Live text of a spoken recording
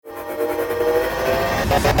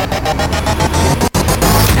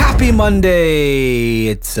Happy Monday.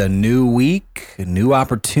 It's a new week, a new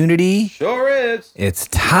opportunity. Sure is. It's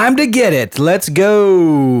time to get it. Let's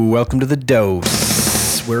go. Welcome to the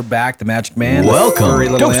dose. We're back, the Magic Man. Welcome. Furry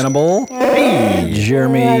little Dose. animal. Hey.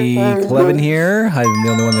 Jeremy Clevin here. I'm the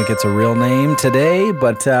only one that gets a real name today.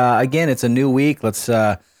 But again, it's a new week. Let's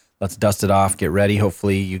dust it off, get ready.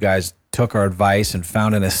 Hopefully you guys took our advice and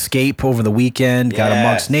found an escape over the weekend, got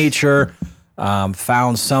amongst nature.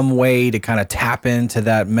 Found some way to kind of tap into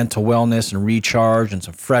that mental wellness and recharge and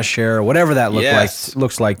some fresh air, whatever that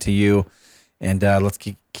looks like to you. And let's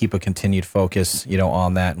keep a continued focus,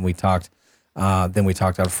 on that. And we talked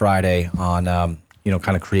on Friday on,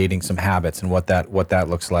 kind of creating some habits and what that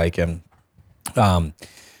looks like. And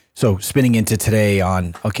so spinning into today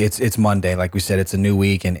on, okay, it's Monday, like we said, it's a new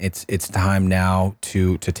week, and it's time now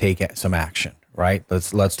to take some action. Right.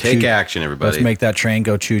 Let's take action, everybody. Let's make that train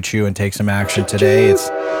go choo choo and take some action today. It's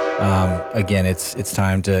again, it's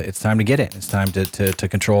time to get it. It's time to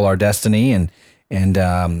control our destiny and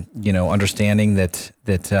understanding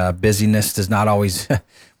that busyness does not always.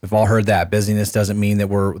 We've all heard that busyness doesn't mean that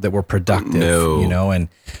we're productive. No.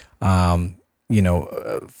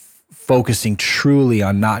 Focusing truly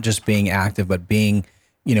on not just being active, but being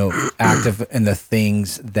active in the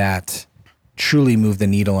things that truly move the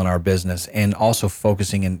needle in our business, and also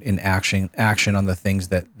focusing in action on the things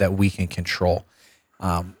that we can control.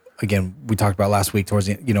 Again, we talked about last week towards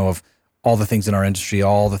the, of all the things in our industry,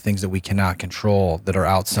 all the things that we cannot control that are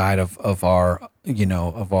outside of our, just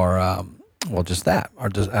out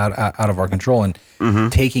of our control, and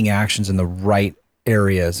taking actions in the right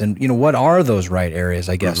areas. And, what are those right areas,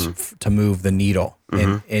 I guess, to move the needle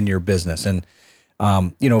in your business? And,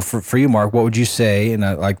 for you, Mark, what would you say? And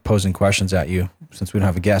I like posing questions at you since we don't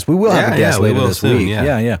have a guest. We will have a guest later this week.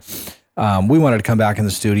 Yeah. We wanted to come back in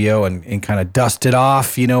the studio and kind of dust it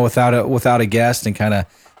off, without a guest, and kind of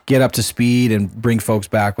get up to speed and bring folks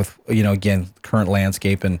back with, again, current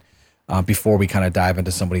landscape, and before we kind of dive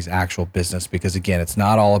into somebody's actual business, because again, it's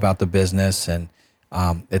not all about the business, and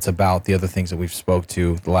it's about the other things that we've spoke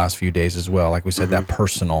to the last few days as well. Like we said, that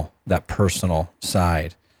personal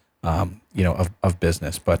side. Of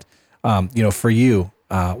business. But, for you,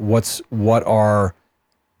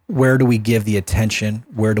 where do we give the attention?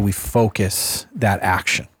 Where do we focus that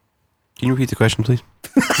action? Can you repeat the question, please?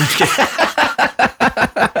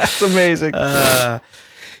 That's amazing. I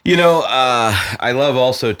love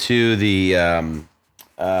also too, the,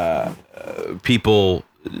 people,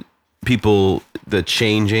 the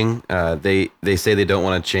changing, they say they don't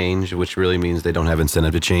want to change, which really means they don't have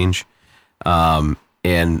incentive to change.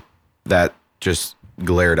 And that just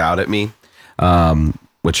glared out at me,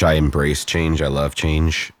 which I embrace change. I love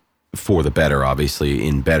change for the better, obviously,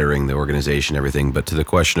 in bettering the organization, everything. But to the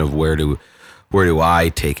question of where do I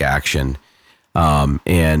take action?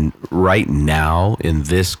 And right now in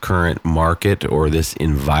this current market or this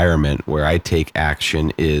environment, where I take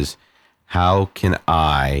action is, how can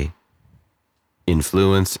I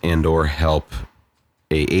influence and or help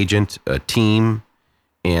a agent, a team,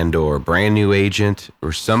 and or brand new agent,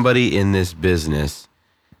 or somebody in this business,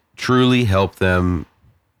 truly help them,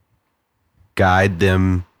 guide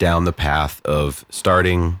them down the path of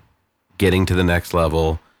starting, getting to the next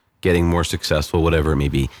level, getting more successful, whatever it may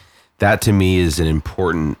be. That to me is an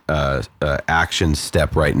important action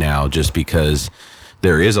step right now, just because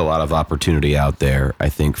there is a lot of opportunity out there, I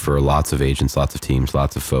think, for lots of agents, lots of teams,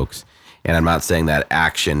 lots of folks. And I'm not saying that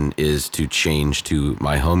action is to change to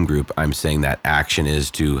my home group. I'm saying that action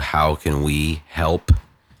is to, how can we help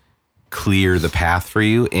clear the path for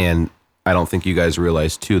you? And I don't think you guys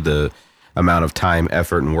realize too, the amount of time,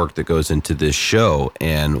 effort, and work that goes into this show.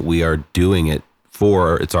 And we are doing it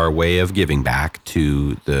it's our way of giving back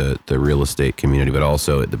to the real estate community, but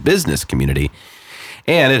also the business community.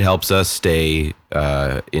 And it helps us stay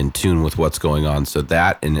in tune with what's going on. So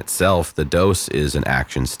that in itself, the dose is an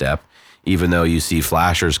action step. Even though you see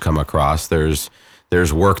flashers come across, there's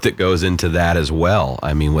work that goes into that as well.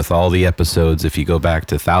 I mean, with all the episodes, if you go back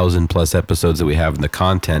to 1,000+ episodes that we have in the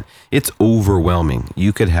content, it's overwhelming.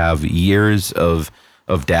 You could have years of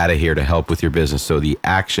data here to help with your business. So the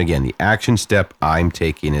action step I'm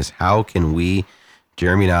taking is, how can we,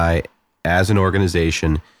 Jeremy and I, as an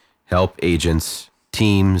organization, help agents,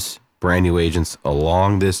 teams, brand new agents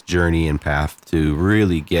along this journey and path to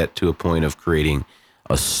really get to a point of creating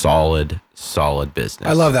a solid business.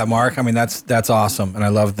 I love that, Mark. I mean, that's awesome. And I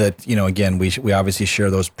love that, again, we obviously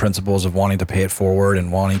share those principles of wanting to pay it forward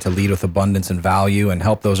and wanting to lead with abundance and value and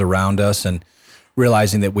help those around us, and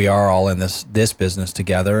realizing that we are all in this business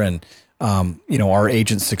together. And, our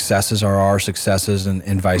agents' successes are our successes,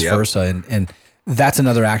 and vice versa. And that's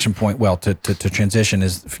another action point. Well, to transition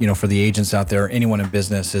is, for the agents out there, anyone in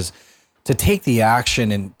business, is to take the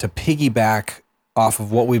action and to piggyback off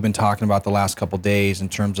of what we've been talking about the last couple of days in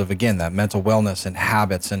terms of, again, that mental wellness and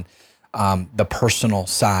habits and the personal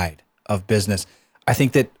side of business. I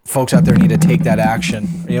think that folks out there need to take that action.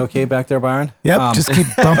 Are you okay back there, Byron? Yep. Just keep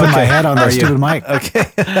bumping my head on that stupid mic.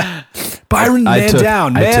 Okay. Byron, man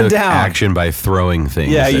down. I took action by throwing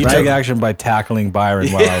things. Yeah, you took action by tackling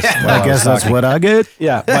Byron while I guess that's what I get.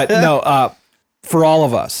 Yeah, but no, for all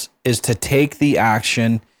of us is to take the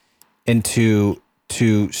action into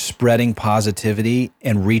spreading positivity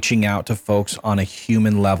and reaching out to folks on a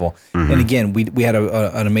human level. Mm-hmm. And again, we had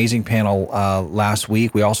an amazing panel last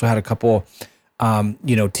week. We also had a couple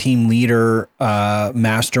team leader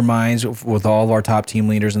masterminds with all of our top team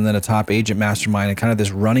leaders, and then a top agent mastermind. And kind of this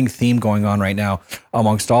running theme going on right now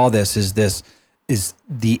amongst all this is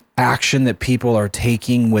the action that people are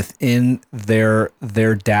taking within their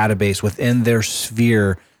database, within their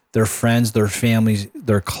sphere, their friends, their families,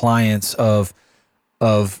 their clients, of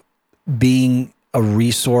being a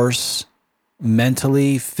resource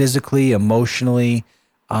mentally, physically, emotionally,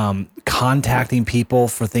 contacting people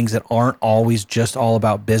for things that aren't always just all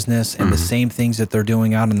about business, and the same things that they're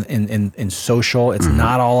doing out in social. It's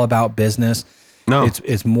not all about business. No,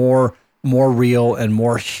 it's more real and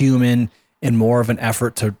more human and more of an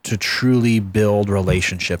effort to truly build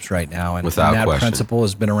relationships right now. And that principle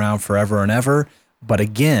has been around forever and ever. But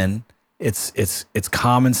again, it's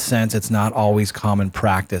common sense. It's not always common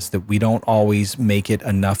practice, that we don't always make it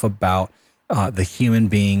enough about the human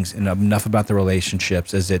beings and enough about the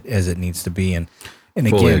relationships as it needs to be. And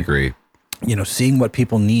again, fully agree. Seeing what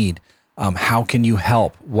people need. How can you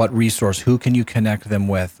help? What resource? Who can you connect them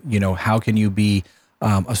with? How can you be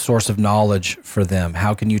a source of knowledge for them?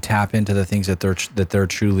 How can you tap into the things that they're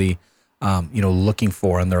truly looking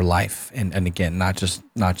for in their life? And again, not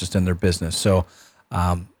just in their business. So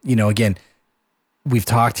again, we've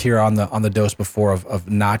talked here on the dose before of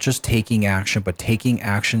not just taking action, but taking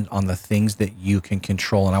action on the things that you can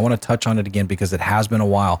control. And I want to touch on it again because it has been a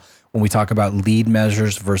while when we talk about lead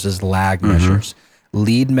measures versus lag measures.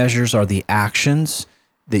 Lead measures are the actions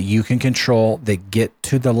that you can control that get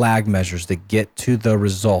to the lag measures, that get to the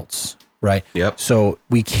results, right? Yep. So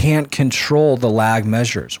we can't control the lag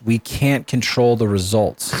measures. We can't control the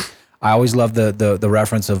results. I always love the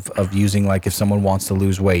reference of using, like, if someone wants to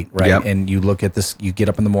lose weight, right? Yep. And you look at this, you get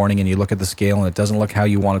up in the morning and you look at the scale and it doesn't look how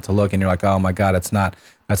you want it to look, and you're like, oh my God, that's not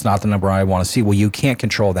the number I want to see. Well, you can't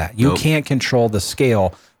control that. You can't control the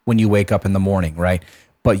scale when you wake up in the morning, right?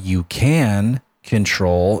 But you can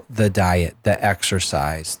control the diet, the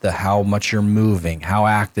exercise, the how much you're moving, how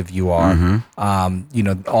active you are,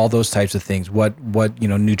 all those types of things. What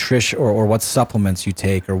nutrition or what supplements you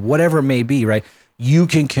take or whatever it may be, right? You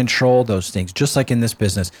can control those things. Just like in this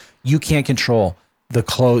business, you can't control the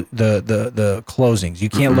closings. You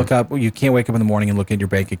can't look up. You can't wake up in the morning and look at your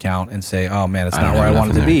bank account and say, "Oh man, it's not where I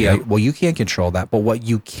want it to be." Yep. Well, you can't control that. But what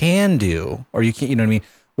you can do, or you can't, you know what I mean?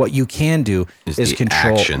 What you can do is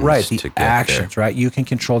control the actions, right? You can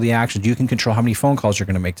control the actions. You can control how many phone calls you're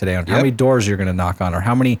going to make today, or how many doors you're going to knock on, or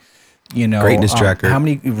how many. Greatness tracker. How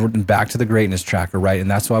many, back to the greatness tracker, right?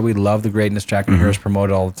 And that's why we love the greatness tracker and hear us promote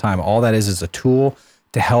it all the time. All that is a tool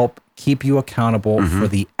to help keep you accountable for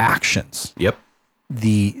the actions. Yep.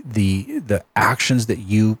 The actions that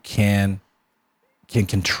you can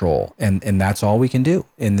control. And that's all we can do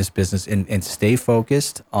in this business, and stay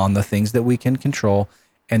focused on the things that we can control,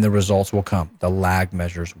 and the results will come. The lag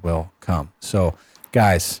measures will come. So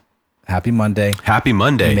guys, happy Monday. Happy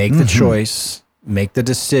Monday. Make the choice. Make the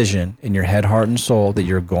decision in your head, heart, and soul that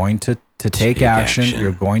you're going to take action.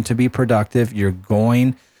 You're going to be productive. You're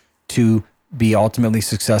going to be ultimately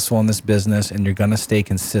successful in this business, and you're going to stay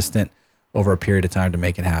consistent over a period of time to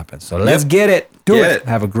make it happen. So let's get it. Do it.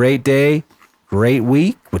 Have a great day, great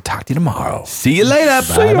week. We'll talk to you tomorrow. See you later.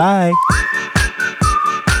 Bye-bye.